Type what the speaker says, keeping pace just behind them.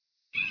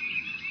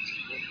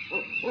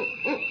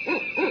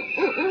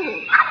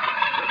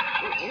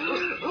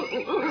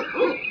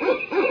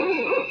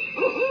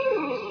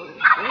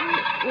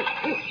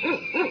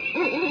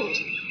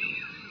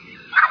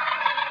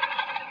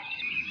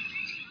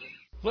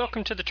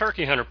Welcome to the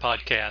Turkey Hunter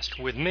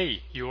Podcast with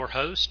me, your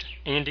host,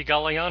 Andy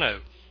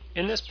Galliano.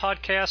 In this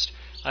podcast,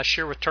 I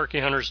share with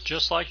turkey hunters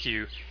just like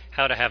you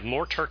how to have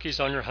more turkeys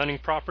on your hunting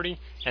property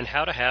and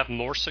how to have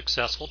more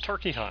successful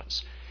turkey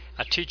hunts.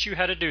 I teach you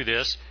how to do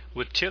this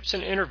with tips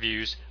and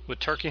interviews with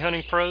turkey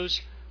hunting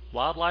pros,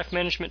 wildlife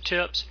management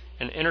tips,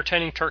 and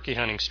entertaining turkey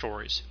hunting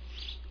stories.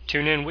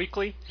 Tune in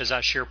weekly as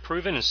I share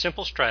proven and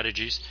simple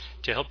strategies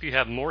to help you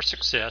have more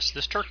success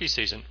this turkey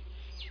season.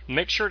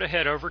 Make sure to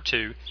head over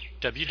to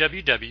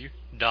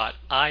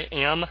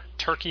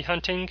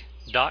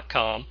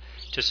www.iamturkeyhunting.com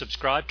to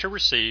subscribe to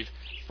receive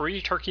free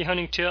turkey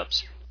hunting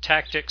tips,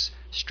 tactics,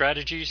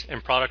 strategies,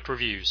 and product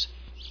reviews.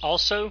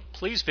 Also,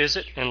 please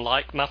visit and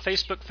like my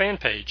Facebook fan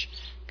page.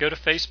 Go to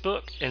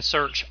Facebook and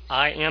search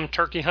I Am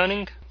Turkey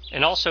Hunting,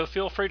 and also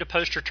feel free to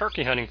post your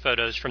turkey hunting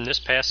photos from this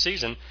past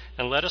season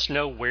and let us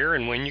know where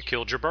and when you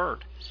killed your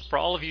bird. For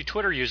all of you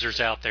Twitter users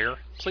out there,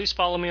 please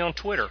follow me on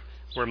Twitter,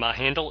 where my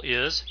handle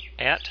is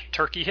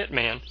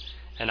 @TurkeyHitman,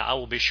 and I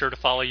will be sure to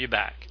follow you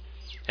back.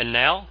 And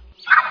now,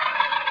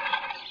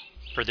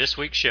 for this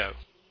week's show.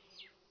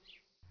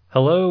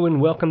 Hello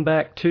and welcome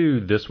back to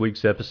this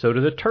week's episode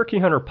of the Turkey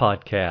Hunter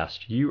Podcast.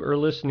 You are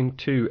listening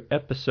to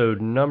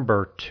episode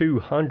number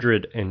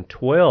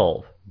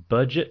 212,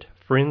 Budget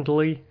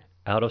Friendly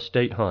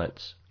Out-of-State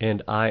Hunts.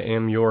 And I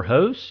am your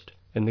host,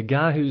 and the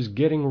guy who's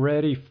getting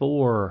ready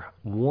for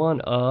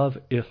one of,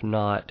 if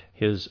not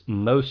his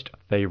most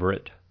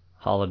favorite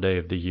holiday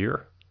of the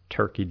year,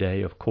 Turkey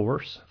Day, of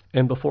course.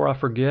 And before I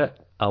forget,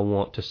 I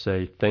want to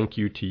say thank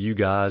you to you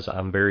guys.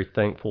 I'm very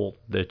thankful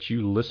that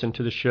you listen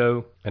to the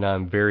show, and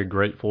I'm very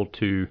grateful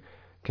to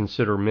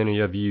consider many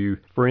of you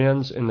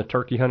friends in the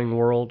turkey hunting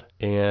world,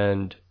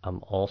 and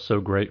I'm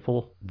also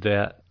grateful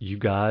that you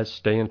guys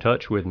stay in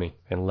touch with me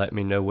and let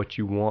me know what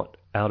you want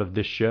out of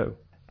this show.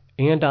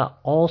 And I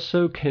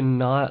also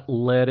cannot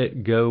let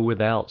it go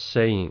without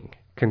saying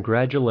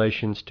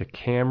congratulations to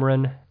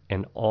Cameron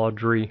and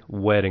Audrey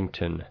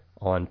Weddington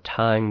on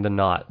tying the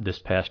knot this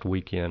past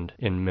weekend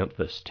in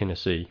Memphis,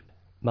 Tennessee.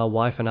 My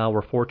wife and I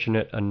were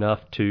fortunate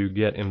enough to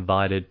get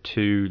invited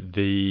to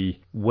the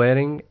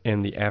wedding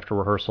and the after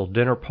rehearsal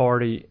dinner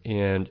party,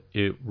 and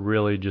it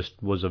really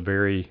just was a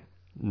very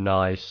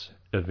nice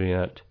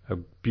event, a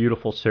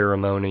beautiful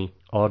ceremony.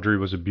 Audrey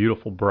was a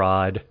beautiful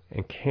bride,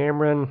 and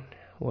Cameron,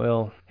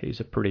 well, he's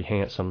a pretty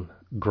handsome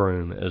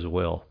groom as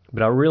well.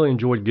 But I really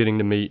enjoyed getting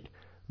to meet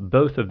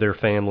both of their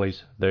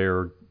families.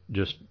 They're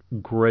just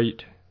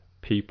great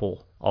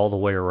people all the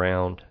way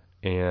around,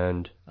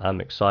 and I'm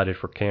excited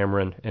for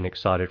Cameron and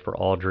excited for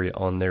Audrey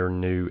on their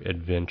new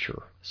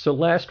adventure. So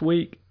last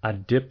week, I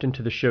dipped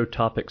into the show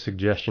topic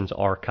suggestions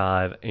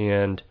archive,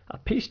 and I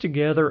pieced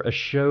together a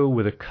show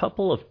with a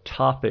couple of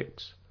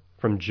topics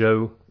from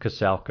Joe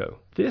Casalco.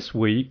 This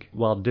week,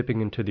 while dipping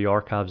into the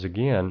archives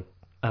again,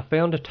 I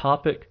found a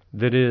topic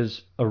that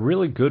is a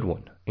really good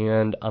one,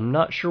 and I'm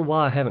not sure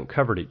why I haven't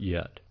covered it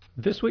yet.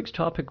 This week's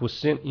topic was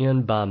sent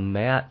in by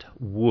Matt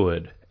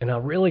Wood, and I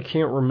really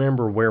can't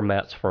remember where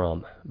Matt's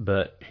from,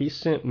 but he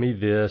sent me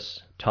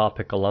this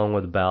topic along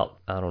with about,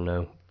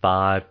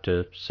 5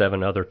 to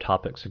 7 other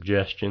topic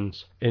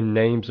suggestions and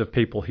names of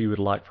people he would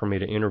like for me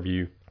to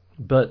interview.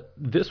 But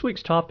this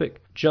week's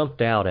topic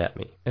jumped out at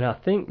me, and I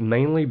think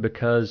mainly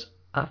because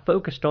I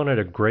focused on it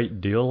a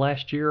great deal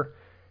last year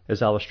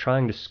as I was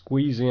trying to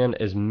squeeze in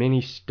as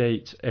many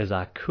states as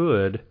I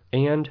could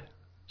and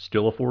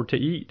still afford to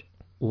eat.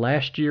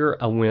 Last year,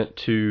 I went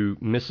to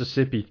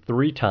Mississippi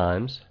 3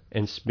 times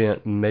and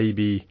spent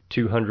maybe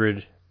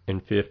 $250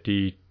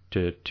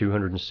 to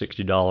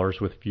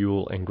 $260 with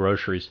fuel and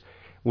groceries,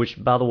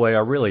 which, by the way, I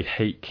really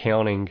hate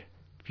counting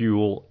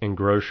fuel and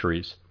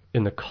groceries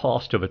in the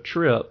cost of a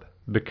trip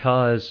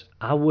because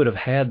I would have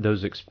had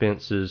those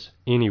expenses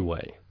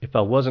anyway. If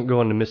I wasn't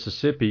going to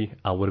Mississippi,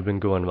 I would have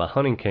been going to my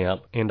hunting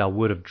camp, and I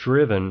would have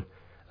driven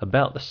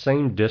about the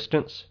same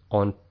distance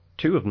on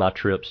 2 of my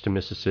trips to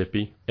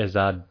Mississippi as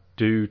I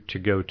do to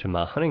go to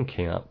my hunting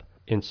camp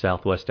in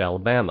Southwest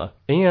Alabama.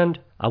 And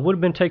I would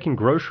have been taking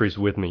groceries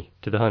with me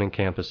to the hunting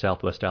camp in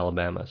Southwest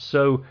Alabama.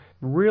 So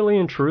really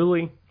and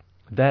truly,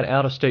 that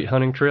out-of-state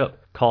hunting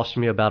trip cost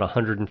me about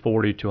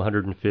 $140 to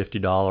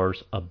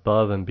 $150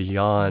 above and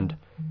beyond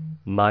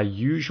my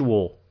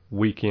usual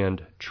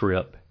weekend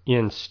trip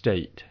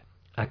in-state.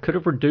 I could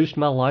have reduced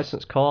my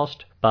license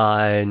cost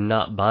by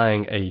not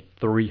buying a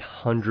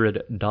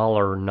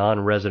 $300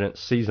 non-resident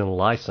season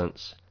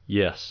license.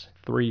 Yes,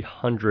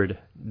 $300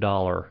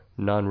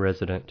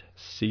 non-resident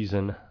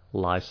season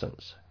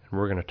license. And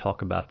we're going to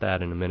talk about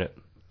that in a minute.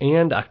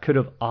 And I could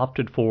have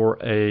opted for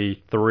a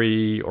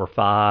 3 or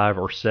 5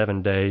 or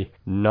 7 day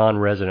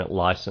non-resident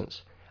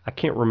license. I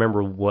can't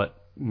remember what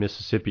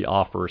Mississippi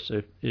offers.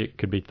 It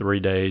could be 3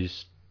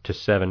 days to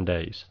 7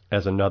 days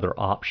as another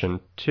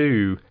option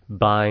to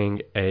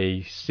buying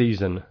a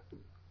season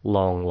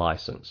long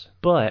license.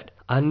 But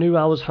I knew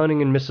I was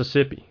hunting in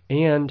Mississippi,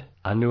 and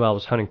I knew I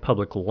was hunting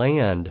public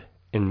land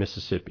in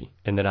Mississippi,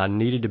 and that I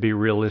needed to be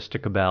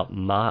realistic about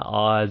my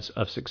odds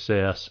of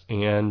success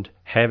and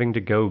having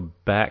to go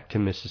back to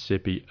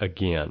Mississippi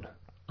again.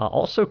 I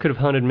also could have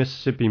hunted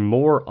Mississippi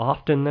more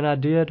often than I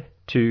did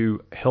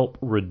to help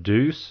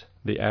reduce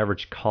the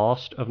average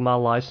cost of my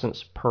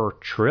license per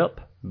trip,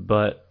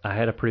 but I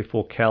had a pretty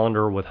full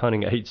calendar with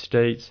hunting 8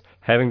 states,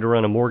 having to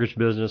run a mortgage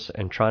business,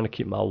 and trying to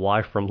keep my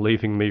wife from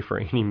leaving me for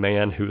any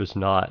man who is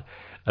not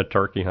a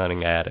turkey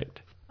hunting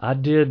addict. I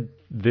did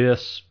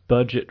this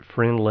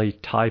budget-friendly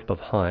type of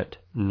hunt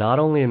not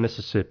only in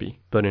Mississippi,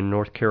 but in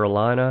North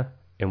Carolina,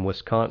 in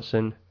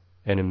Wisconsin,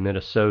 and in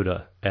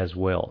Minnesota as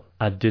well.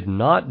 I did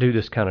not do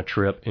this kind of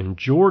trip in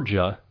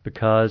Georgia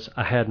because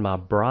I had my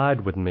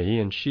bride with me,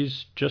 and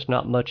she's just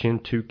not much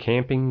into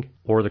camping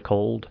or the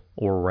cold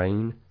or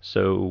rain.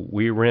 So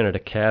we rented a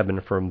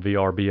cabin from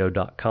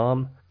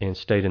vrbo.com and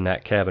stayed in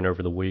that cabin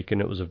over the week, and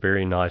it was a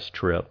very nice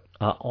trip.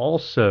 I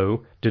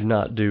also did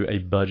not do a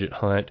budget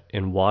hunt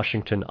in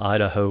Washington,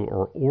 Idaho,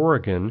 or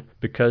Oregon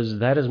because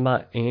that is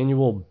my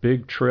annual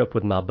big trip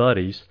with my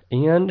buddies,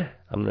 and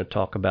I'm going to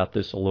talk about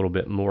this a little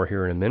bit more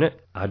here in a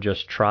minute. I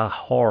just try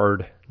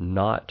hard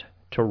not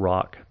to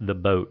rock the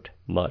boat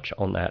much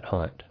on that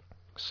hunt.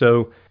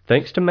 So,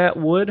 thanks to Matt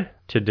Wood,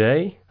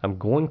 today I'm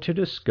going to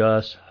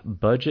discuss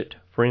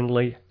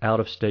budget-friendly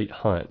out-of-state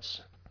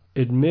hunts.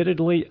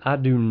 Admittedly, I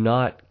do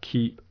not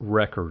keep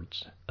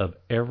records of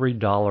every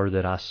dollar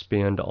that I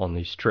spend on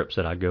these trips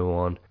that I go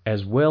on,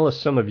 as well as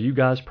some of you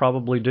guys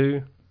probably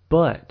do,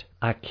 but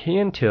I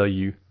can tell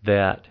you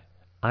that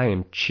I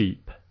am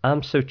cheap.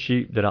 I'm so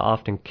cheap that I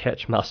often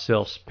catch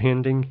myself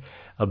spending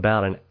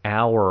about an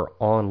hour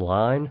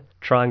online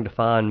trying to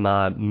find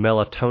my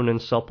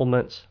melatonin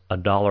supplements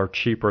 $1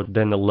 cheaper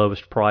than the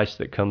lowest price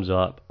that comes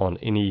up on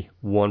any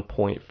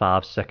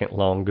 1.5 second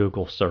long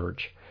Google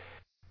search.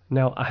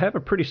 Now, I have a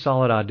pretty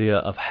solid idea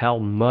of how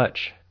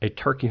much a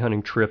turkey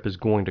hunting trip is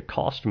going to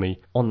cost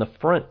me on the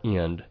front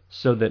end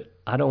so that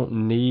I don't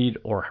need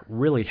or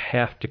really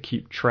have to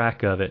keep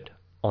track of it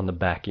on the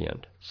back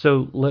end.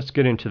 So let's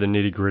get into the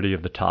nitty-gritty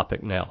of the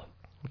topic now.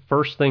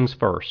 First things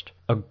first,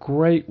 a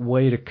great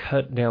way to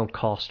cut down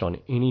cost on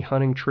any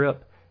hunting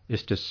trip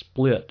is to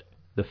split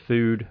the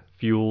food,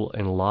 fuel,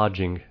 and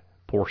lodging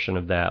portion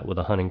of that with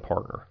a hunting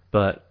partner.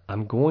 But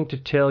I'm going to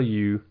tell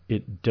you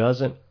it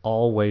doesn't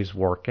always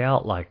work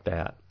out like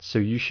that. So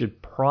you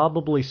should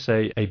probably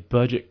say a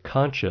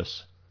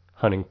budget-conscious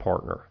hunting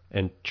partner.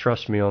 And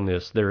trust me on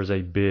this, there is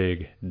a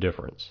big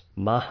difference.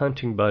 My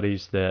hunting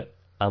buddies that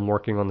I'm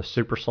working on the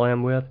Super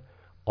Slam with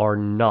are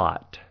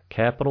not,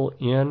 capital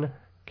N,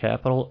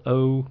 capital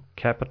O,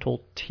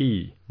 capital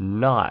T,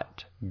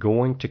 not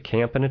going to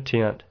camp in a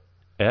tent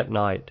at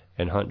night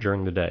and hunt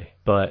during the day.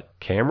 But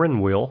Cameron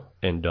will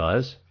and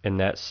does, and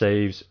that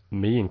saves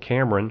me and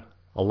Cameron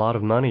a lot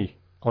of money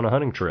on a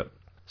hunting trip.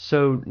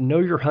 So know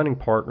your hunting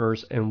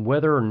partners and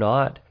whether or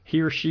not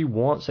he or she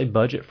wants a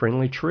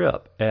budget-friendly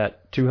trip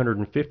at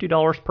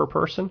 $250 per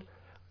person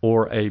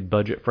or a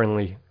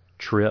budget-friendly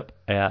trip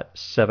at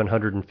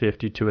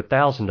 $750 to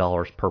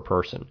 $1,000 per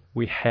person.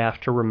 We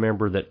have to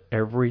remember that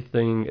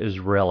everything is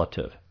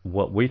relative.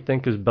 What we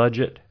think is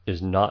budget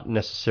is not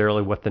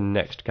necessarily what the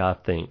next guy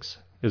thinks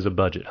is a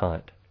budget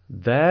hunt.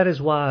 That is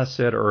why I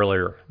said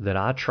earlier that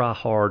I try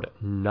hard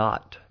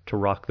not to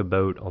rock the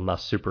boat on my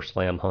Super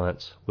Slam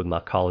hunts with my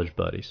college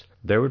buddies.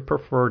 They would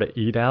prefer to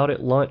eat out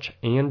at lunch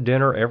and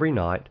dinner every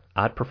night.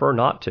 I'd prefer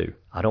not to.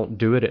 I don't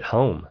do it at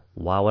home.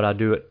 Why would I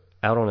do it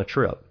out on a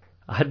trip?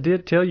 I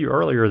did tell you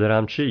earlier that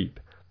I'm cheap.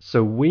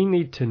 So we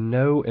need to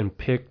know and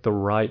pick the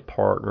right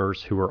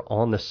partners who are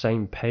on the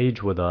same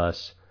page with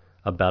us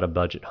about a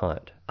budget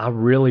hunt. I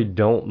really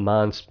don't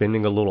mind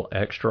spending a little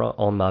extra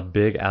on my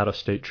big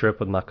out-of-state trip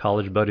with my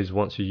college buddies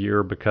once a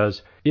year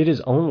because it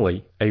is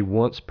only a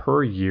once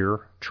per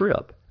year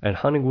trip, and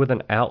hunting with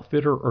an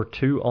outfitter or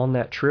two on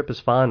that trip is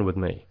fine with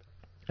me.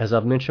 As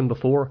I've mentioned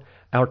before,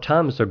 our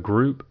time as a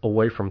group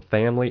away from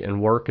family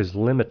and work is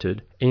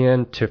limited,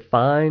 and to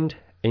find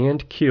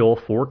and kill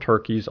 4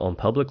 turkeys on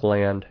public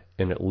land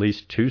in at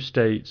least 2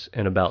 states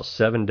in about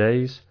 7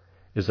 days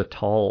is a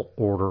tall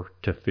order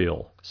to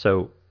fill.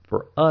 So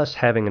for us,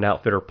 having an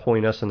outfitter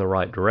point us in the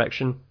right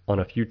direction on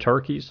a few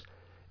turkeys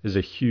is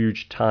a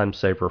huge time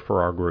saver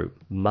for our group.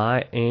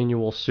 My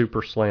annual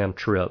Super Slam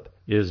trip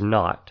is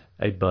not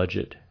a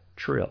budget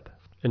trip.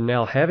 And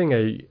now having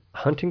a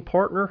hunting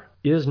partner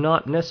is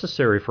not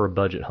necessary for a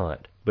budget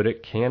hunt, but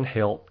it can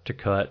help to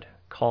cut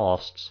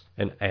costs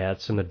and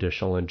add some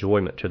additional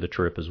enjoyment to the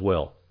trip as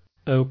well.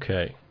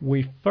 Okay,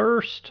 we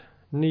first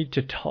need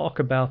to talk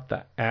about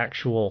the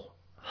actual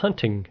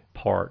hunting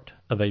part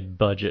of a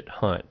budget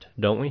hunt,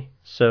 don't we?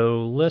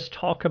 So let's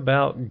talk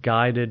about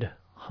guided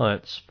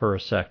hunts for a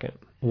second.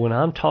 When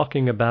I'm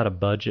talking about a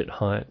budget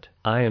hunt,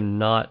 I am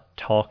not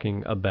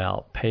talking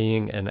about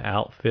paying an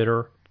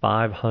outfitter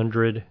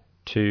 $500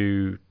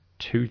 to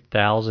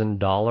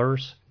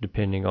 $2,000,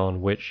 depending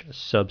on which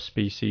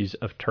subspecies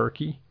of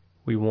turkey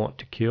we want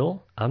to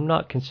kill. I'm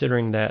not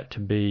considering that to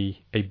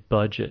be a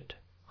budget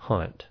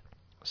hunt.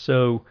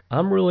 So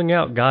I'm ruling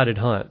out guided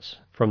hunts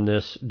from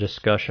this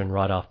discussion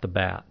right off the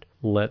bat.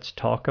 let's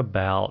talk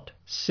about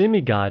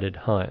semi-guided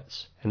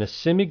hunts. And a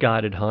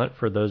semi-guided hunt,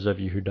 for those of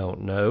you who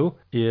don't know,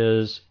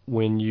 is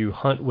when you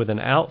hunt with an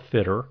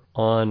outfitter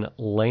on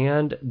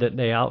land that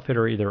the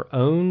outfitter either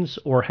owns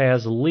or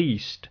has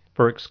leased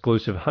for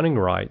exclusive hunting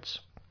rights.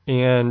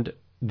 And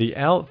the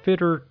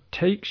outfitter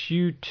takes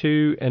you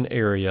to an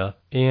area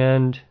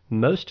and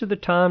most of the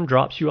time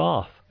drops you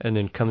off and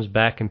then comes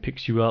back and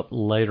picks you up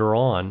later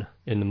on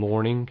in the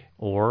morning,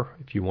 or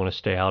if you want to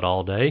stay out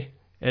all day,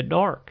 at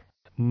dark.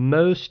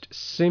 Most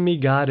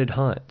semi-guided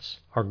hunts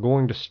are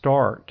going to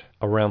start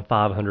around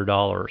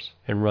 $500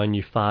 and run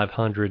you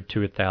 $500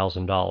 to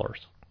 $1,000.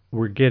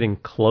 We're getting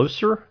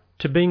closer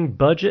to being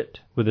budget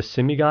with a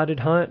semi-guided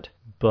hunt,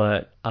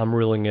 but I'm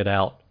ruling it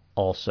out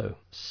also.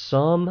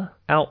 Some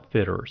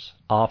outfitters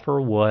offer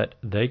what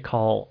they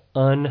call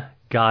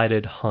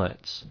unguided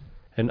hunts.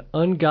 An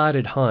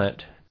unguided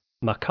hunt,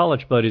 my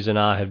college buddies and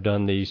I have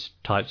done these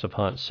types of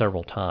hunts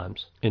several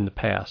times in the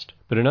past,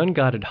 but an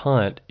unguided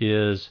hunt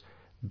is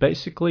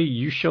basically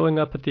you showing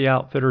up at the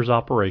outfitter's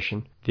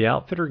operation. The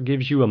outfitter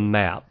gives you a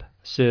map,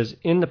 says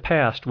in the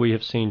past we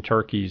have seen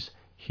turkeys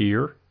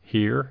here,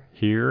 here,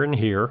 here, and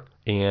here,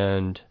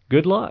 and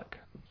good luck.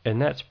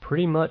 And that's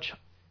pretty much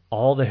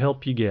all the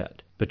help you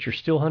get. But you're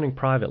still hunting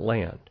private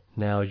land.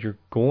 Now you're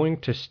going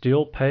to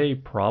still pay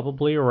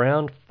probably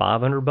around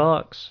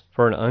 $500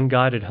 for an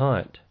unguided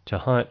hunt to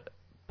hunt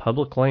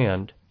public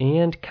land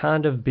and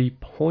kind of be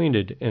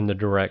pointed in the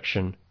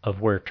direction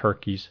of where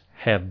turkeys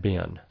have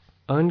been.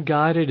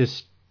 Unguided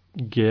is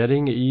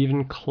getting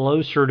even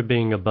closer to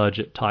being a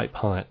budget type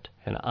hunt.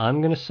 And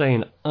I'm going to say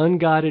an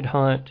unguided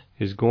hunt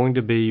is going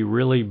to be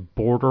really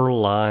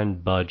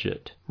borderline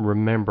budget.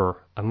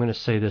 Remember, I'm going to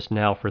say this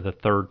now for the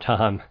third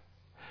time.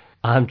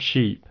 I'm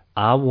cheap.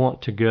 I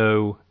want to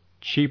go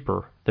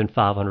cheaper than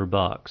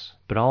 $500,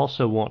 but I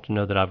also want to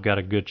know that I've got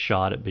a good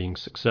shot at being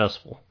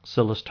successful.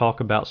 So let's talk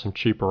about some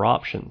cheaper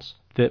options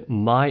that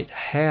might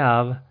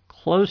have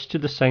close to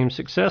the same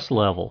success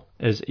level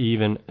as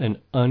even an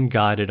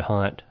unguided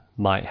hunt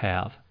might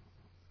have.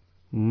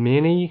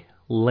 Many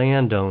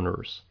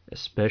landowners,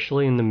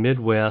 especially in the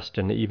Midwest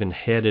and even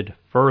headed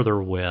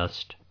further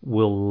west,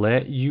 will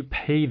let you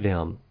pay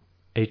them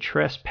a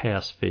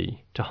trespass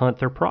fee to hunt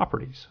their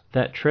properties.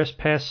 That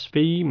trespass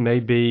fee may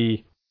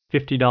be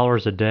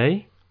 $50 a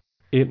day.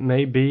 It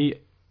may be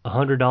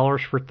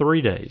 $100 for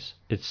 3 days.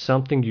 It's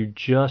something you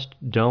just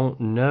don't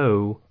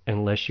know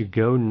unless you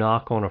go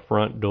knock on a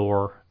front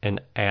door and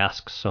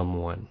ask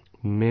someone.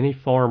 Many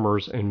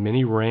farmers and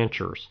many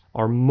ranchers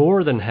are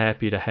more than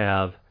happy to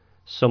have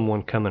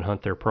someone come and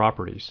hunt their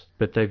properties,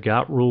 but they've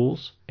got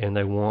rules and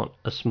they want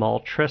a small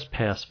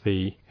trespass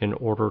fee in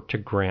order to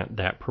grant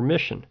that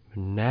permission.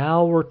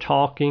 Now we're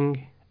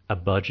talking a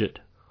budget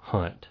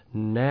hunt.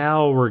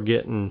 Now we're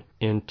getting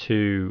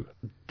into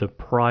the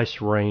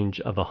price range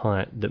of a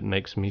hunt that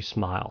makes me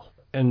smile.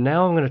 And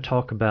now I'm going to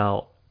talk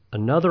about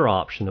another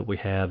option that we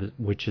have,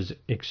 which is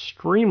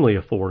extremely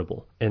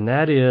affordable, and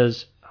that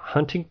is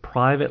hunting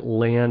private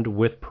land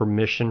with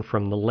permission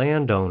from the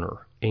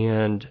landowner.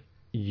 And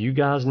you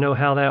guys know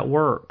how that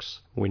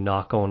works. We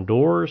knock on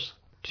doors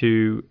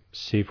to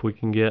see if we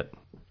can get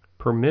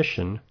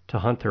permission to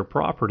hunt their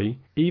property,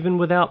 even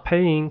without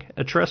paying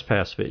a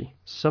trespass fee.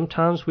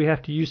 Sometimes we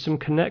have to use some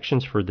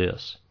connections for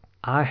this.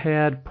 I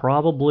had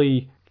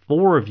probably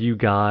 4 of you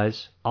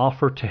guys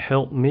offer to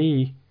help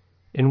me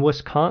in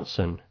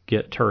Wisconsin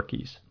get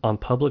turkeys on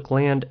public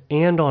land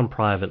and on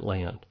private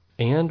land.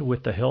 And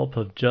with the help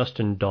of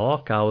Justin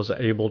Dawk, I was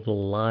able to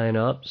line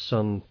up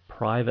some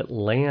private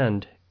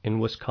land in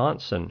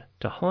Wisconsin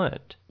to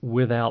hunt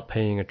without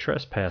paying a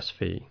trespass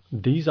fee.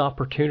 These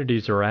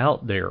opportunities are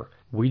out there.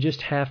 We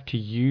just have to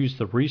use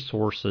the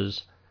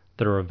resources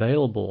that are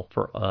available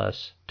for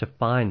us to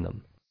find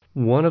them.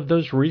 One of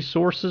those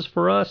resources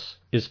for us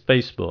is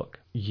Facebook.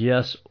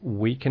 Yes,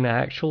 we can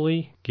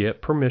actually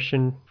get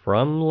permission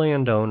from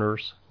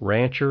landowners,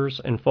 ranchers,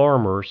 and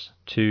farmers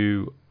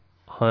to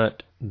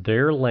hunt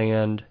their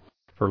land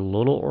for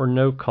little or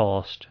no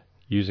cost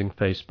using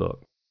Facebook.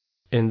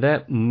 And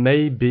that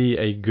may be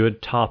a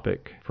good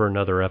topic for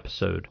another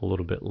episode a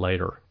little bit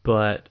later.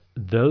 But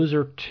those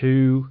are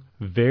 2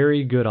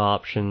 very good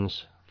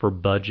options for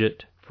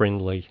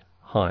budget-friendly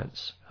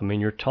hunts. I mean,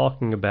 you're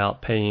talking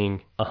about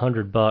paying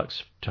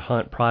 $100 to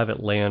hunt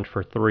private land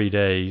for 3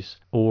 days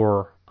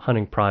or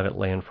hunting private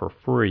land for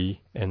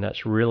free, and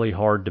that's really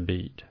hard to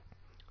beat.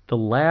 The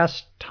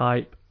last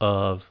type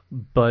of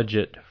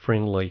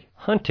budget-friendly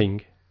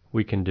hunting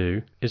we can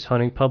do is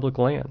hunting public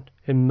land.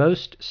 And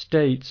most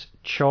states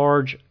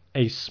charge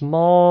a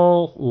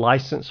small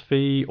license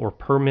fee or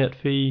permit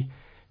fee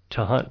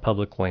to hunt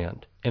public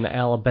land. In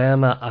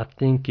Alabama, I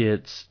think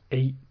it's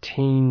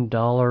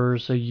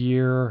 $18 a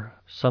year,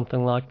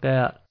 something like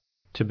that,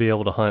 to be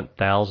able to hunt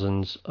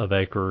thousands of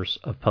acres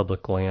of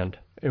public land.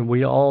 And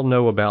we all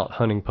know about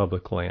hunting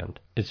public land.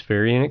 It's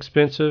very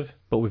inexpensive,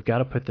 but we've got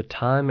to put the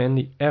time and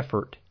the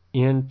effort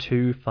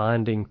into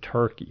finding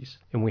turkeys.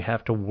 And we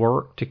have to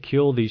work to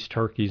kill these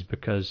turkeys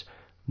because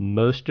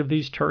most of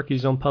these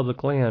turkeys on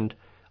public land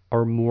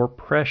are more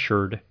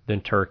pressured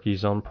than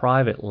turkeys on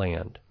private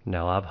land.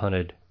 Now, I've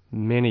hunted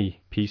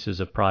many pieces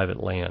of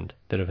private land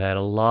that have had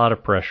a lot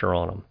of pressure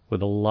on them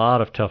with a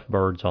lot of tough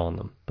birds on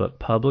them, but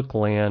public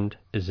land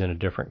is in a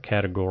different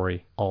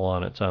category all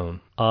on its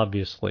own.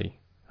 Obviously,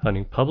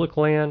 hunting public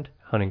land,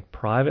 hunting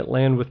private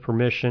land with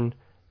permission,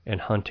 and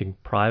hunting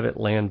private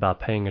land by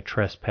paying a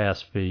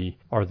trespass fee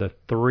are the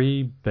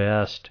three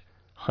best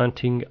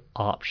hunting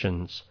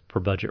options for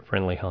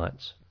budget-friendly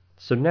hunts.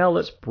 So now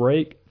let's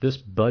break this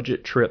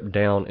budget trip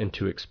down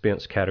into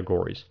expense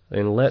categories.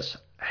 And let's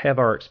have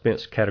our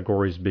expense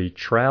categories be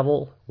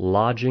travel,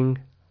 lodging,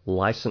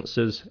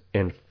 licenses,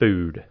 and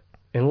food.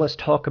 And let's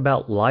talk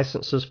about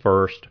licenses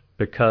first,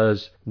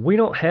 because we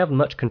don't have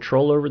much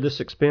control over this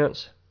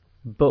expense,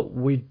 but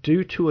we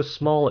do to a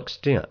small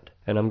extent,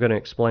 and I'm going to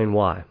explain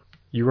why.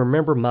 You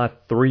remember my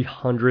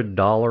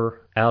 $300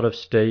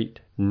 out-of-state,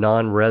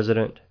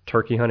 non-resident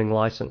turkey hunting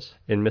license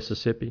in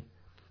Mississippi?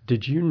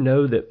 Did you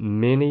know that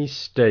many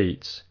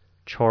states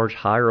charge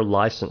higher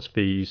license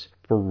fees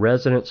for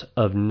residents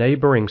of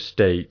neighboring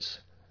states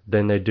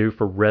than they do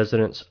for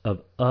residents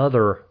of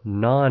other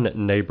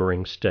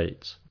non-neighboring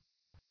states?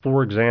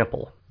 For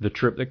example, the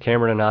trip that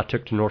Cameron and I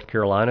took to North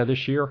Carolina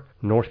this year,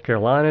 North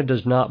Carolina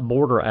does not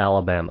border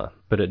Alabama,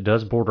 but it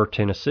does border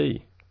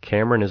Tennessee.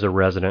 Cameron is a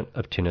resident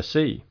of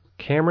Tennessee.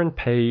 Cameron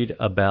paid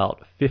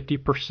about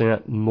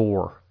 50%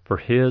 more for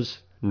his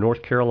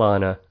North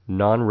Carolina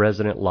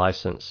non-resident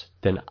license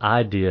than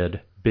I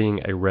did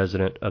being a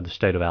resident of the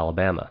state of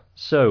Alabama.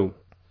 So,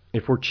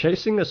 if we're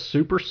chasing a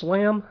super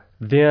slam,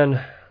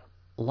 then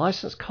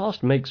license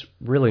cost makes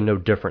really no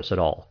difference at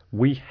all.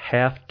 We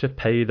have to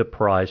pay the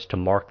price to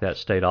mark that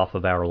state off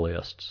of our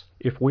lists.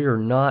 If we are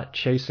not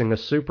chasing a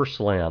super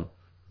slam,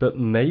 but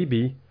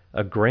maybe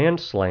a grand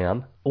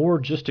slam, or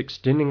just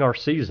extending our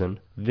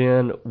season,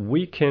 then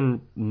we can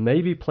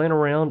maybe plan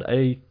around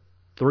a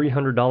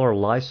 $300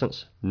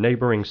 license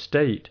neighboring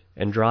state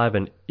and drive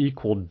an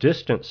equal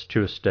distance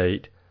to a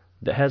state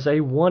that has a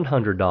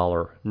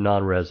 $100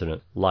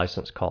 non-resident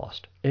license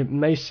cost. It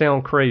may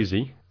sound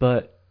crazy,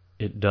 but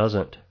it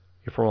doesn't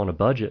if we're on a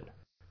budget.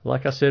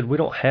 Like I said, we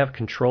don't have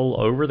control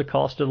over the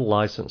cost of the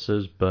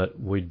licenses, but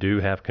we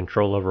do have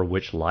control over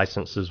which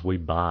licenses we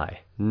buy.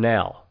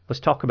 Now, let's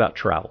talk about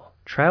travel.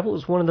 Travel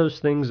is one of those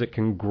things that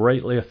can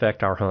greatly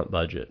affect our hunt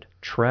budget.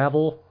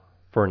 Travel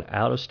for an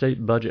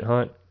out-of-state budget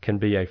hunt can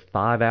be a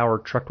 5-hour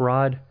truck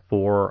ride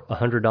for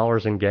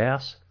 $100 in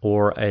gas,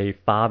 or a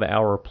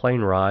 5-hour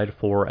plane ride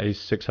for a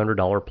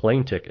 $600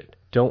 plane ticket.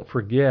 Don't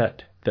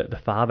forget that the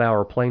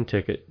 5-hour plane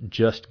ticket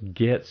just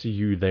gets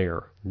you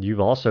there.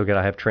 You've also got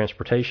to have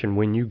transportation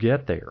when you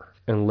get there.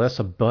 Unless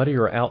a buddy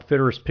or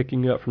outfitter is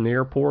picking you up from the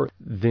airport,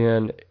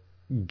 then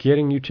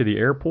getting you to the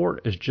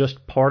airport is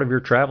just part of your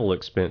travel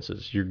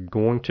expenses. You're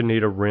going to need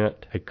to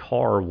rent a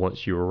car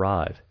once you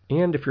arrive.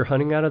 And if you're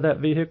hunting out of that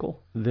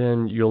vehicle,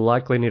 then you'll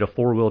likely need a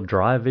 4-wheel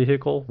drive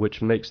vehicle, which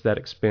makes that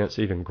expense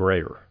even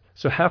greater.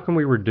 So how can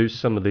we reduce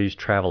some of these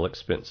travel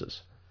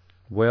expenses?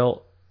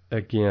 Well,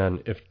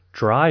 again, if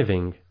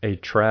driving, a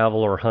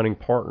travel or hunting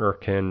partner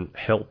can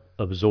help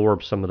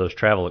absorb some of those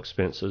travel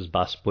expenses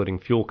by splitting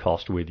fuel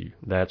cost with you.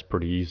 That's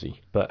pretty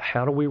easy. But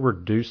how do we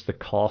reduce the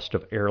cost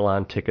of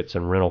airline tickets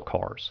and rental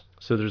cars?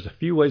 So there's a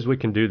few ways we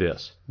can do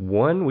this.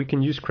 One, we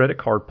can use credit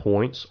card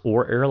points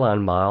or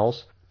airline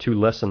miles to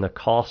lessen the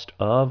cost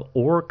of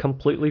or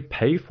completely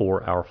pay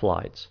for our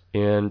flights.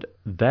 And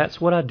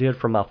that's what I did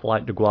for my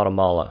flight to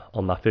Guatemala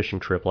on my fishing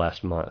trip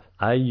last month.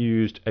 I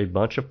used a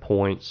bunch of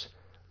points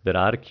that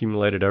I'd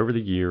accumulated over the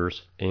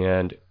years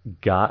and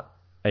got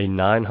a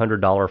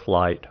 $900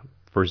 flight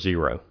for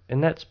zero.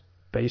 And that's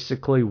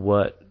basically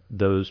what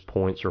those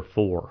points are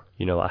for.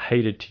 You know, I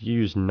hated to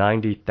use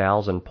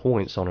 90,000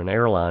 points on an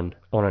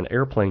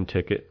airplane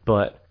ticket,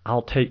 but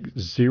I'll take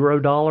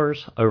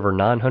 $0 over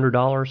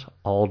 $900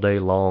 all day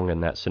long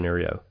in that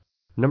scenario.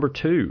 Number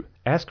two,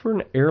 ask for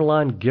an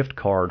airline gift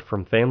card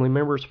from family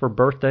members for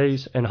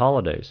birthdays and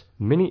holidays.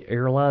 Many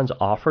airlines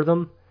offer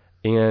them,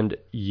 and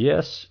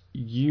yes,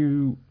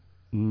 you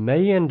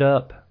may end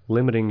up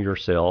limiting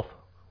yourself.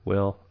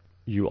 Well,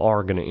 you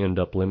are going to end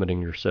up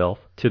limiting yourself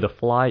to the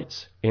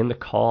flights and the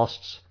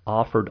costs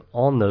offered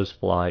on those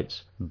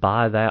flights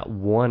by that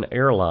one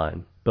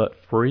airline. But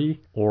free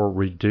or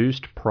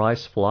reduced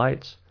price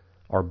flights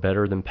are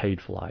better than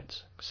paid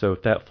flights. So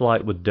if that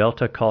flight with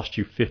Delta cost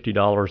you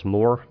 $50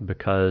 more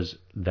because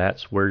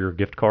that's where your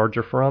gift cards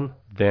are from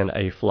than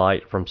a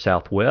flight from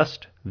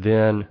Southwest,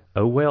 then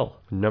oh well.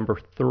 Number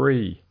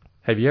three,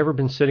 have you ever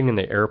been sitting in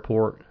the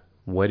airport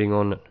waiting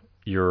on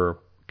your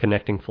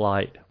connecting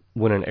flight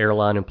when an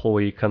airline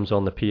employee comes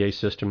on the PA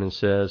system and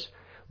says,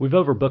 "We've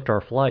overbooked our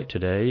flight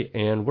today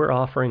and we're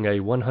offering a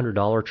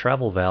 $100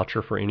 travel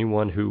voucher for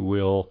anyone who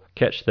will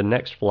catch the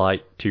next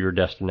flight to your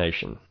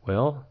destination"?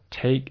 Well,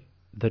 take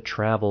the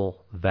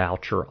travel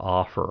voucher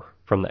offer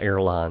from the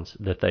airlines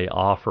that they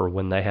offer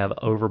when they have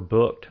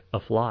overbooked a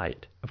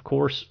flight. Of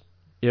course,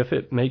 if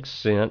it makes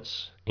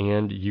sense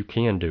and you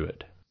can do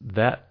it.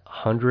 That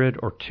 $100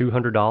 or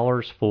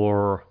 $200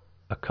 for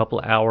a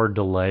couple hour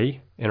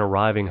delay in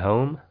arriving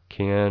home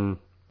can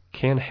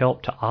can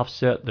help to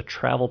offset the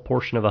travel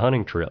portion of a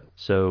hunting trip.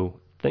 So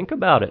think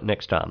about it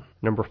next time.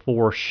 Number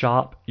 4,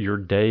 shop your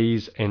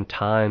days and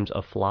times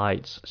of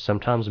flights.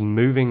 Sometimes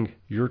moving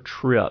your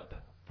trip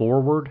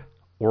forward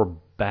or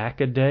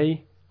back a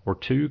day or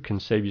two can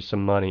save you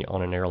some money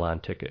on an airline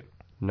ticket.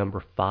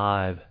 Number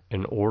 5,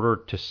 in order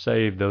to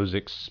save those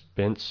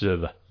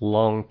expensive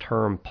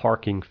long-term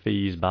parking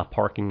fees by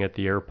parking at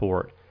the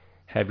airport,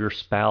 have your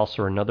spouse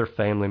or another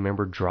family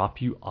member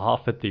drop you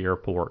off at the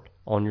airport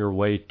on your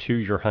way to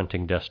your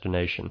hunting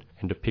destination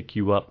and to pick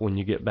you up when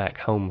you get back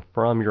home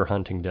from your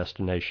hunting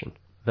destination.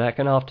 That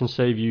can often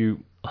save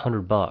you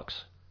 $100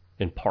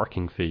 in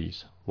parking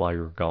fees while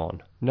you're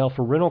gone. Now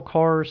for rental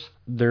cars,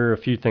 there are a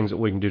few things that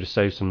we can do to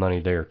save some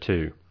money there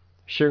too.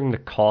 Sharing the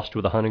cost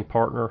with a hunting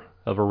partner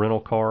of a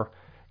rental car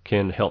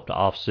can help to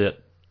offset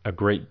a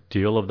great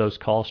deal of those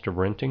costs of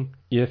renting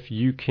if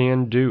you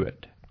can do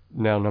it.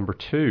 Now number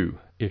 2,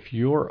 if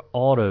your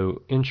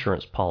auto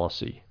insurance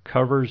policy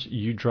covers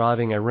you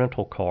driving a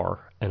rental car,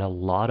 and a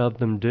lot of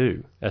them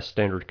do as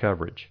standard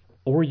coverage,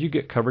 or you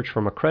get coverage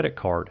from a credit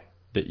card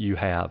that you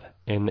have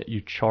and that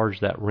you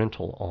charge that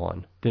rental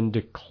on, then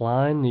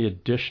decline the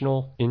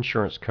additional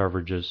insurance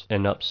coverages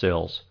and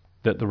upsells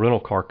that the rental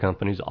car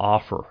companies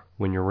offer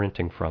when you're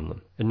renting from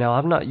them. And now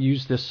I've not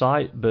used this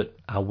site, but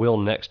I will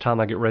next time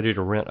I get ready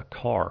to rent a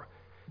car.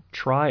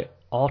 Try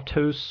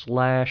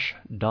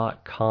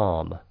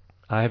autoslash.com.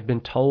 I have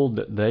been told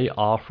that they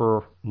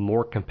offer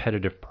more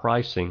competitive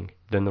pricing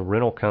than the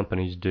rental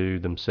companies do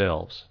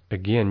themselves.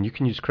 Again, you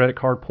can use credit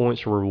card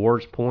points or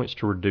rewards points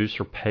to reduce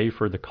or pay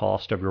for the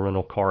cost of your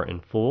rental car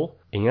in full.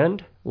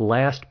 And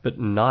last but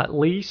not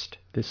least,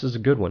 this is a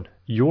good one,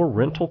 your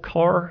rental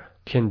car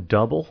can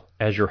double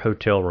as your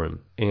hotel room.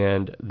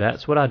 And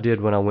that's what I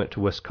did when I went to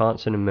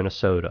Wisconsin and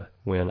Minnesota,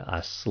 when I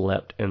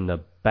slept in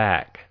the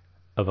back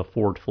of a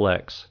Ford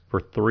Flex for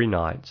 3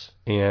 nights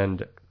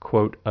and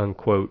quote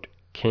unquote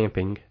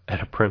camping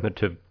at a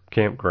primitive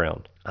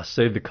campground. I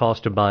saved the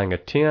cost of buying a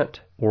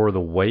tent or the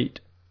weight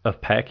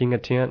of packing a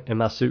tent in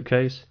my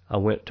suitcase. I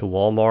went to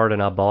Walmart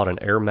and I bought an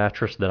air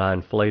mattress that I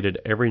inflated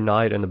every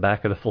night in the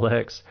back of the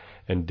Flex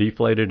and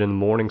deflated in the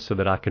morning so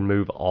that I could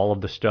move all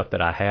of the stuff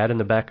that I had in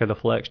the back of the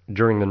Flex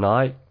during the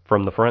night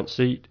from the front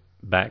seat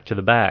back to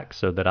the back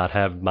so that I'd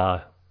have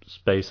my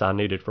space I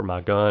needed for my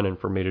gun and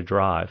for me to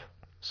drive.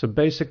 So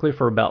basically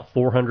for about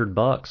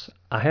 $400,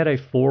 I had a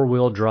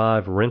 4-wheel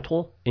drive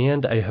rental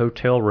and a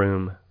hotel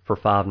room for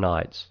 5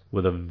 nights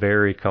with a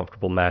very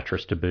comfortable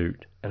mattress to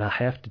boot. And I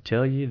have to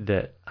tell you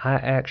that I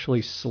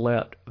actually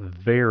slept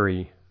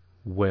very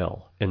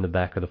well in the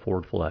back of the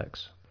Ford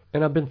Flex.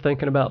 And I've been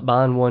thinking about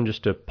buying one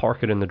just to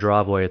park it in the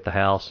driveway at the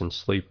house and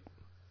sleep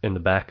in the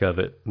back of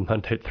it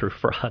Monday through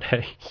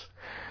Fridays.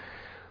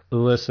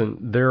 Listen,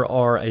 there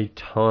are a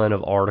ton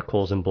of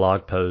articles and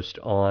blog posts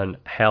on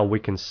how we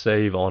can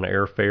save on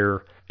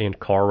airfare and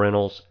car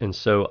rentals, and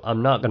so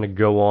I'm not going to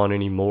go on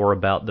any more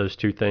about those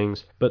two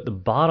things, but the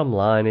bottom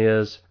line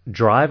is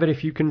drive it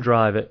if you can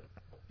drive it,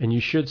 and you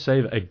should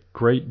save a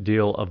great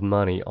deal of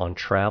money on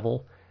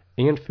travel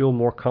and feel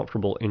more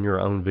comfortable in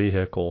your own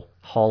vehicle,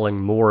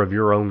 hauling more of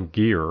your own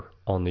gear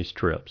on these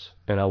trips.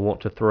 And I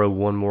want to throw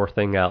one more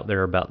thing out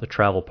there about the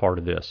travel part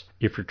of this.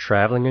 If you're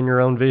traveling in your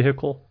own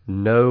vehicle,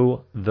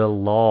 know the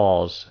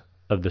laws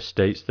of the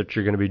states that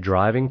you're going to be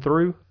driving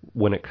through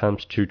when it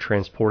comes to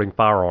transporting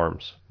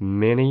firearms.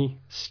 Many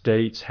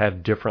states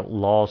have different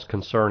laws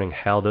concerning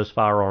how those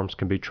firearms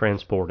can be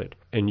transported,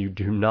 and you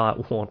do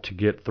not want to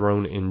get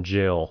thrown in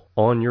jail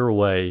on your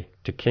way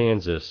to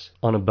Kansas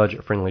on a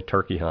budget-friendly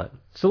turkey hunt.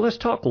 So let's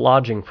talk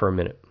lodging for a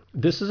minute.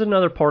 This is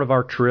another part of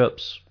our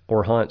trips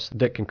or hunts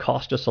that can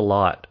cost us a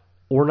lot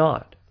or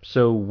not.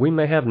 So we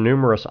may have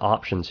numerous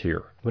options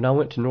here. When I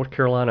went to North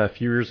Carolina a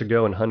few years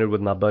ago and hunted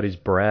with my buddies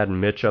Brad and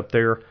Mitch up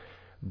there,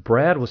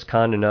 Brad was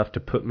kind enough to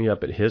put me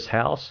up at his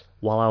house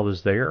while I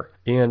was there,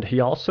 and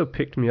he also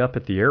picked me up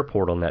at the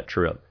airport on that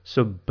trip.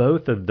 So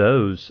both of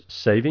those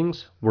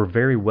savings were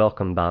very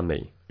welcome by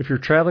me. If you're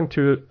traveling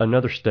to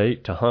another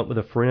state to hunt with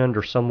a friend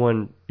or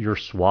someone you're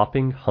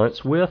swapping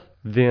hunts with,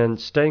 then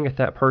staying at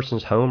that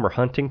person's home or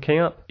hunting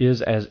camp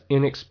is as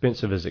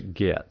inexpensive as it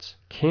gets.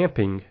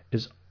 Camping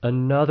is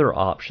another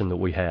option that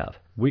we have.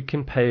 We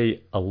can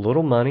pay a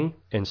little money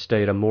and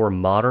stay at a more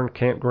modern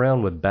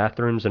campground with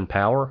bathrooms and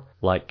power,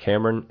 like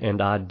Cameron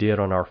and I did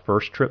on our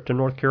first trip to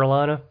North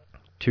Carolina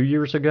 2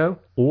 years ago,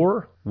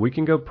 or we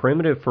can go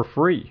primitive for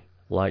free,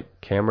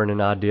 like Cameron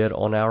and I did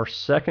on our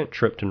second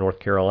trip to North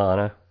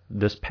Carolina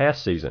this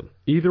past season.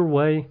 Either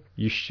way,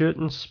 you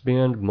shouldn't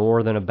spend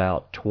more than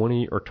about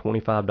 $20 or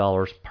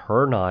 $25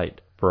 per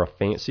night for a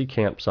fancy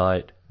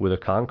campsite with a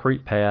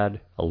concrete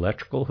pad,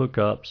 electrical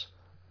hookups,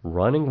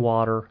 running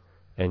water,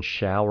 and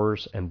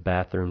showers and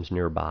bathrooms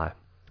nearby.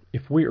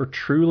 If we are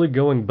truly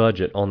going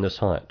budget on this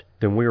hunt,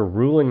 then we are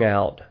ruling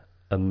out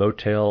a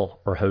motel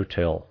or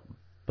hotel.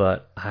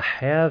 But I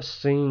have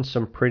seen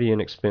some pretty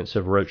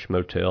inexpensive roach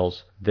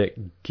motels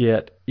that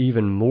get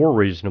even more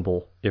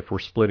reasonable if we're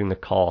splitting the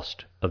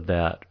cost of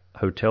that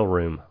hotel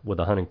room with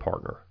a hunting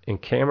partner.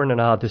 And Cameron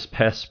and I this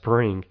past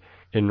spring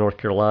in North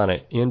Carolina,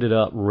 ended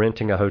up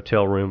renting a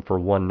hotel room for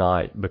one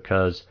night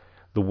because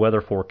the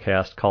weather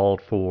forecast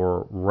called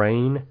for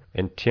rain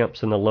and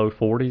temps in the low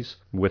 40s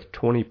with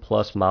 20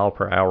 plus mile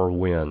per hour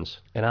winds.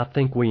 And I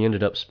think we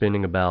ended up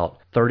spending about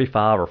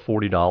 $35 or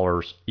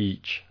 $40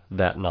 each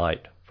that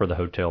night for the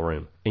hotel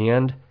room.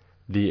 And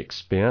the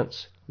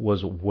expense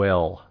was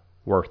well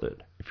worth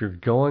it. If you're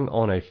going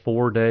on a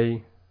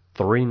 4-day,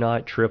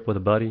 3-night trip with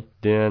a buddy,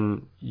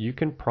 then you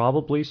can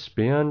probably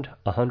spend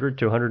 $100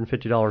 to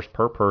 $150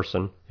 per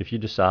person if you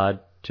decide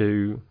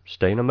to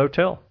stay in a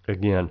motel.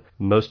 Again,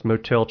 most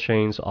motel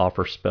chains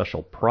offer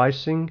special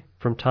pricing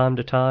from time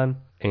to time,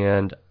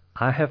 and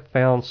I have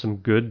found some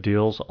good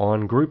deals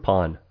on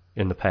Groupon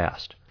in the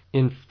past.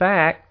 In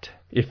fact,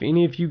 if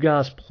any of you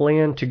guys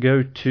plan to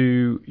go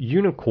to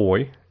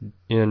Unicoi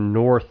in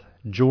North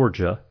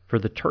Georgia for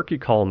the Turkey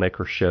Call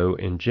Maker show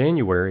in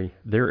January,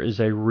 there is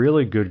a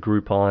really good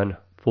Groupon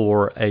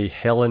for a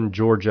Helen,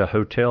 Georgia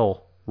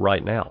hotel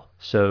right now.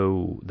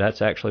 So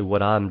that's actually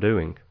what I'm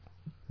doing.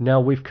 Now,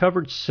 we've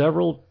covered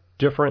several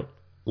different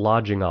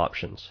lodging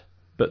options,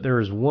 but there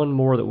is one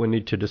more that we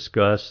need to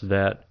discuss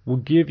that will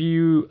give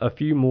you a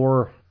few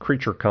more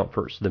creature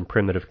comforts than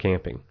primitive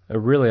camping.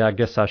 Really, I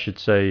guess I should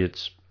say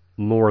it's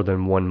more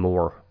than one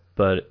more,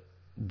 but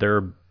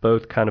they're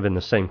both kind of in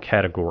the same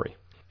category.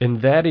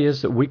 And that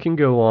is that we can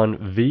go on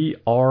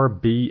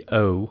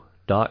vrbo.com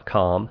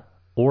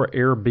or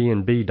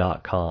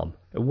airbnb.com.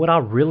 And what I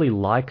really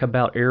like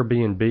about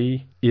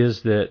Airbnb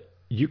is that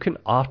you can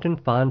often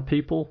find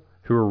people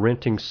who are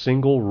renting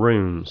single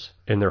rooms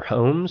in their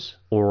homes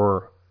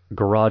or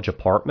garage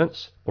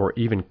apartments or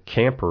even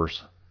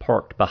campers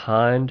parked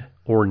behind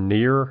or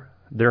near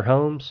their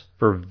homes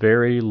for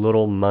very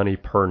little money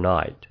per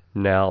night.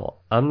 Now,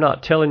 I'm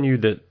not telling you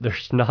that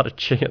there's not a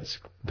chance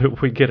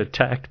that we get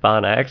attacked by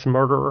an axe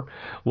murderer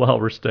while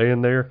we're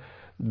staying there,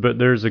 but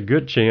there's a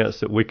good chance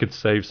that we could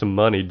save some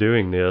money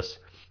doing this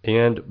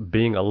and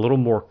being a little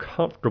more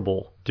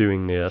comfortable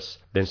doing this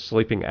than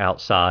sleeping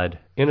outside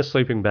in a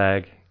sleeping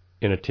bag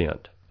in a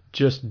tent.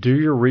 Just do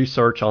your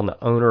research on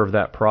the owner of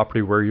that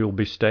property where you'll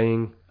be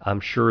staying. I'm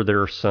sure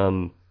there are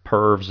some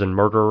pervs and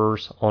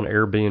murderers on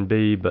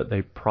Airbnb, but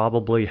they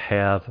probably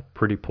have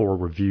pretty poor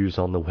reviews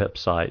on the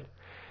website.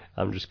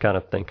 I'm just kind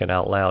of thinking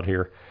out loud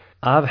here.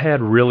 I've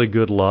had really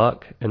good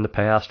luck in the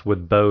past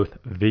with both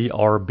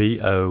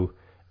VRBO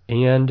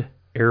and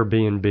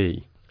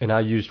Airbnb, and I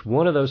used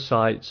one of those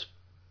sites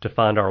to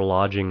find our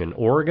lodging in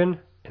Oregon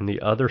and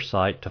the other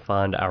site to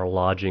find our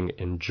lodging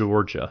in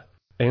Georgia.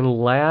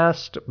 And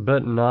last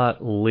but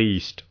not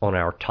least on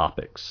our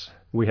topics,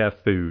 we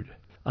have food.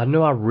 I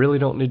know I really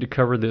don't need to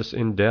cover this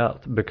in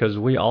depth because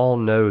we all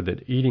know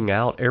that eating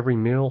out every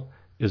meal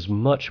is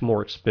much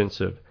more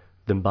expensive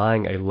than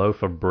buying a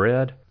loaf of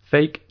bread.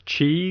 Fake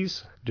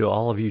cheese, do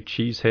all of you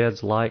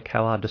cheeseheads like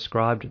how I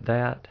described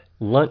that?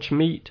 Lunch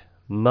meat,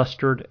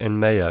 mustard and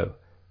mayo,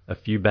 a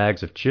few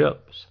bags of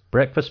chips,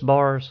 breakfast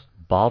bars,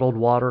 bottled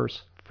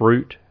waters,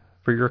 fruit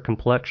for your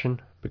complexion,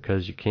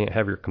 because you can't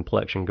have your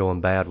complexion going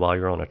bad while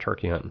you're on a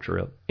turkey hunting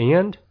trip,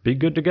 and be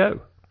good to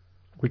go.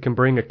 We can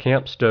bring a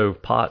camp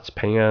stove, pots,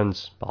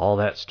 pans, all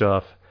that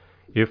stuff,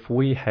 if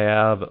we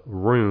have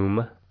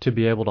room to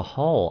be able to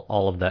haul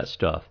all of that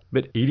stuff.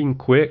 But eating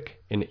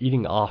quick and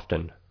eating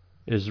often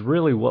is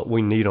really what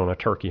we need on a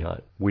turkey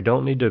hunt. We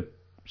don't need to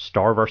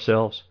starve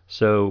ourselves,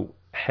 so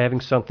having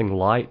something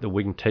light that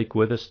we can take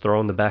with us, throw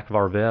in the back of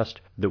our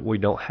vest, that we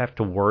don't have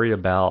to worry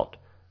about,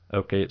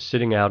 okay, it's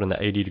sitting out in the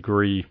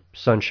 80-degree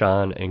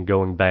sunshine and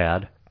going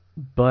bad,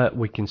 but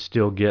we can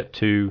still get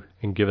to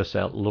and give us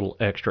that little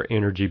extra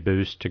energy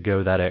boost to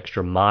go that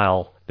extra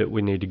mile that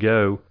we need to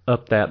go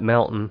up that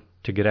mountain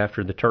to get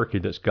after the turkey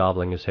that's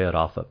gobbling his head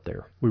off up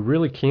there. We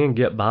really can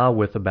get by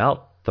with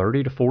about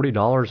 $30 to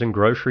 $40 in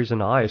groceries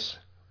and ice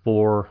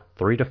for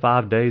 3 to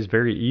 5 days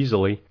very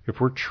easily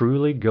if we're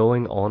truly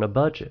going on a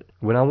budget.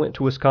 When I went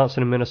to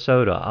Wisconsin and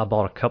Minnesota, I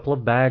bought a couple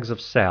of bags of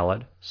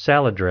salad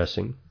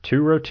dressing,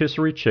 2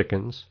 rotisserie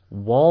chickens,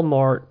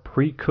 Walmart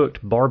pre-cooked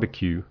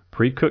barbecue,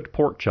 pre-cooked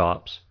pork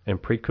chops,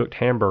 and pre-cooked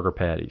hamburger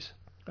patties.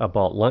 I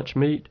bought lunch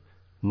meat,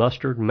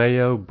 mustard,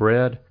 mayo,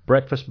 bread,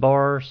 breakfast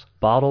bars,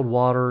 bottled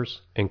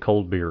waters, and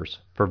cold beers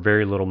for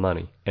very little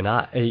money. And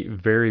I ate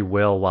very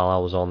well while I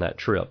was on that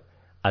trip.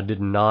 I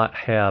did not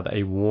have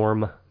a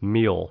warm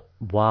meal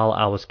while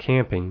I was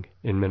camping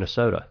in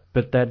Minnesota,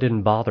 but that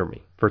didn't bother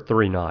me for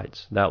 3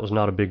 nights. That was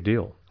not a big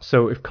deal.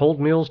 So if cold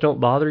meals don't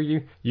bother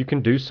you, you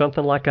can do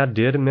something like I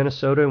did in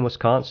Minnesota and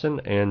Wisconsin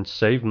and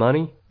save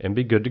money and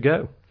be good to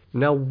go.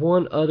 Now,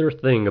 one other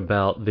thing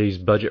about these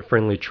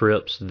budget-friendly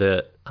trips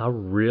that I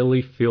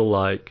really feel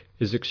like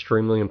is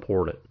extremely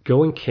important.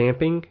 Going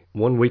camping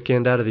one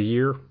weekend out of the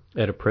year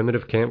at a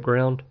primitive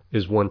campground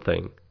is one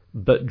thing,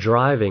 but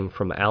driving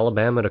from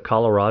Alabama to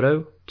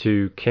Colorado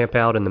to camp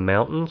out in the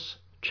mountains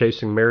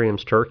chasing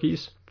Merriam's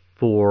turkeys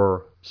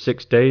for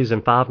 6 days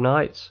and 5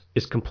 nights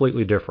is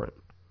completely different.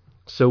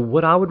 So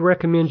what I would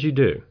recommend you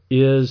do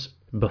is,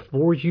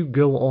 before you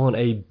go on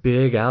a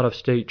big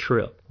out-of-state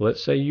trip,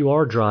 let's say you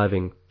are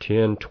driving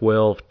 10,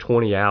 12,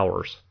 20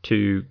 hours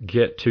to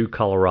get to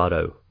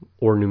Colorado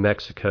or New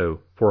Mexico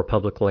for a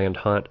public land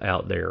hunt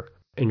out there,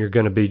 and you're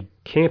going to be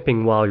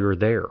camping while you're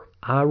there,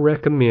 I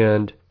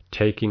recommend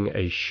taking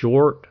a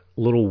short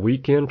little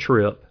weekend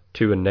trip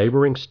to a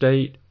neighboring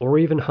state or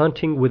even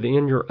hunting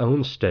within your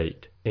own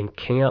state and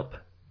camp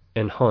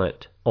and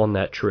hunt on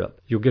that trip.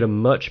 You'll get a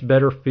much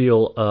better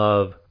feel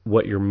of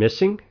what you're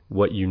missing,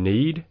 what you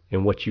need,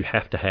 and what you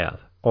have to have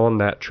on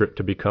that trip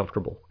to be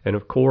comfortable. And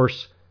of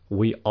course,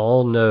 we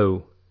all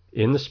know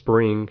in the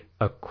spring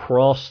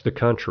across the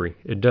country,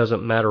 it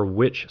doesn't matter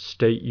which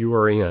state you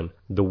are in,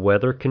 the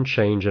weather can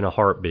change in a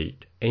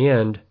heartbeat.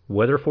 And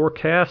weather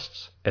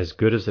forecasts, as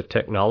good as the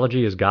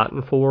technology has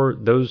gotten for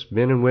those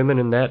men and women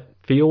in that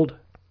field,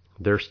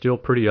 they're still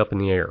pretty up in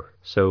the air.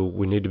 So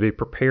we need to be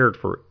prepared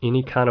for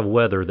any kind of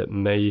weather that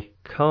may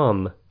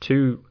come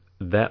to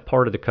that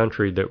part of the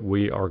country that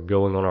we are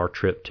going on our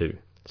trip to.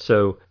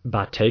 So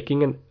by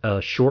taking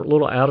a short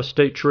little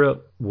out-of-state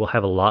trip, we'll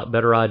have a lot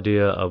better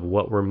idea of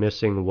what we're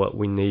missing, what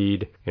we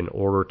need in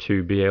order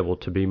to be able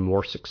to be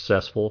more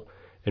successful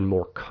and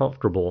more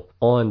comfortable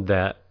on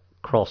that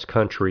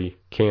cross-country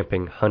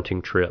camping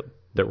hunting trip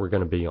that we're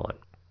going to be on.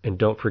 And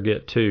don't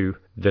forget, too,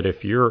 that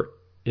if you're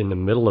in the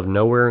middle of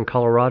nowhere in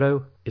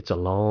Colorado, it's a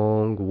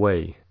long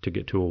way to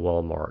get to a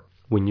Walmart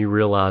when you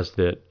realize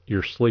that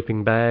your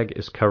sleeping bag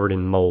is covered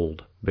in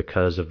mold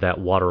because of that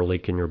water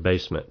leak in your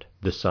basement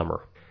this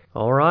summer.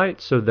 All right,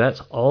 so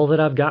that's all that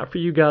I've got for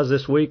you guys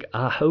this week.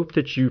 I hope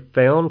that you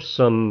found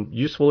some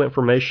useful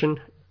information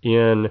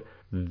in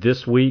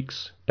this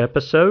week's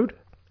episode,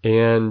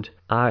 and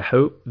I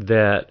hope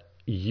that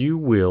you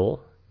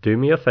will do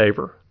me a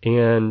favor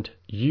and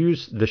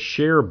use the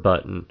share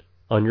button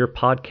on your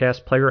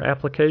podcast player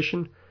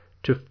application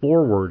to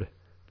forward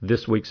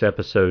this week's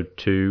episode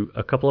to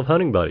a couple of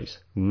hunting buddies.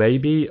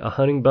 Maybe a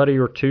hunting buddy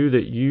or two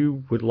that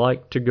you would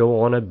like to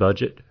go on a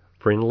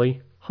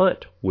budget-friendly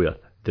hunt with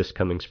this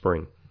coming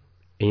spring.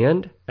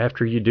 And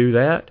after you do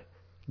that,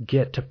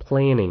 get to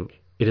planning.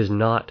 It is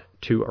not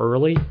too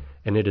early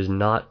and it is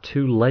not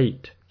too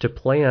late to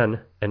plan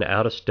an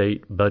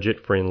out-of-state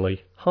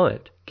budget-friendly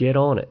hunt. Get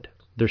on it.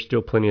 There's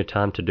still plenty of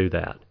time to do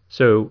that.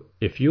 So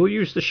if you'll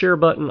use the share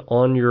button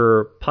on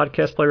your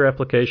podcast player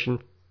application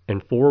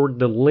and forward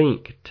the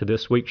link to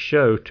this week's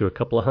show to a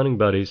couple of hunting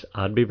buddies,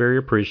 I'd be very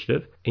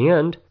appreciative.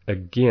 And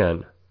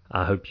again,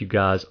 I hope you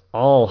guys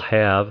all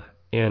have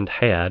and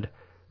had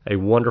a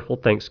wonderful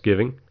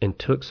Thanksgiving and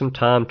took some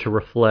time to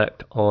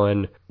reflect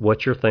on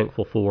what you're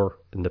thankful for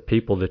and the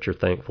people that you're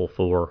thankful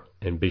for,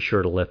 and be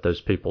sure to let those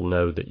people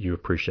know that you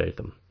appreciate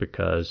them,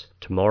 because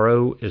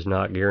tomorrow is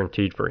not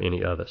guaranteed for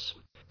any of us.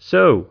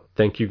 So,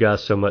 thank you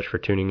guys so much for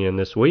tuning in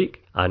this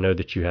week. I know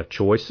that you have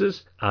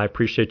choices. I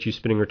appreciate you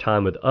spending your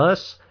time with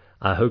us.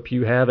 I hope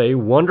you have a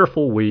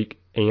wonderful week,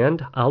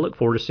 and I look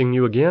forward to seeing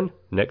you again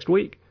next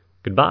week.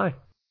 Goodbye.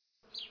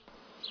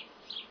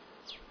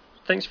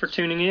 Thanks for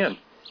tuning in.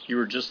 You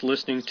were just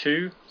listening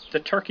to the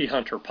Turkey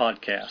Hunter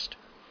Podcast.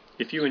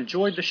 If you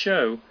enjoyed the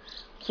show,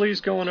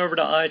 please go on over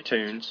to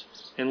iTunes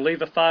and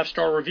leave a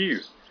 5-star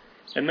review.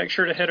 And make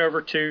sure to head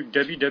over to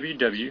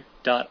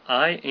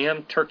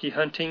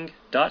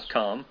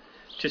www.iamturkeyhunting.com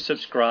to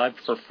subscribe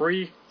for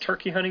free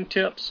turkey hunting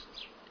tips,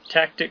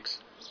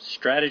 tactics,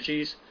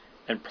 strategies,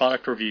 and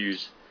product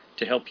reviews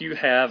to help you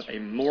have a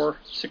more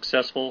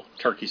successful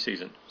turkey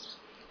season.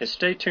 And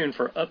stay tuned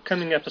for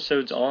upcoming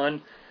episodes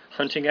on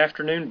hunting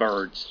afternoon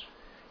birds,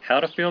 how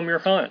to film your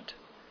hunt,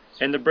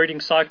 and the breeding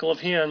cycle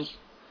of hens,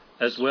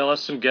 as well as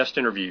some guest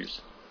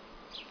interviews.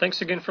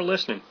 Thanks again for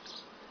listening.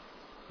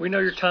 We know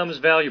your time is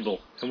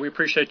valuable, and we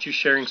appreciate you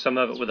sharing some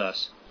of it with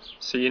us.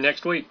 See you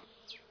next week.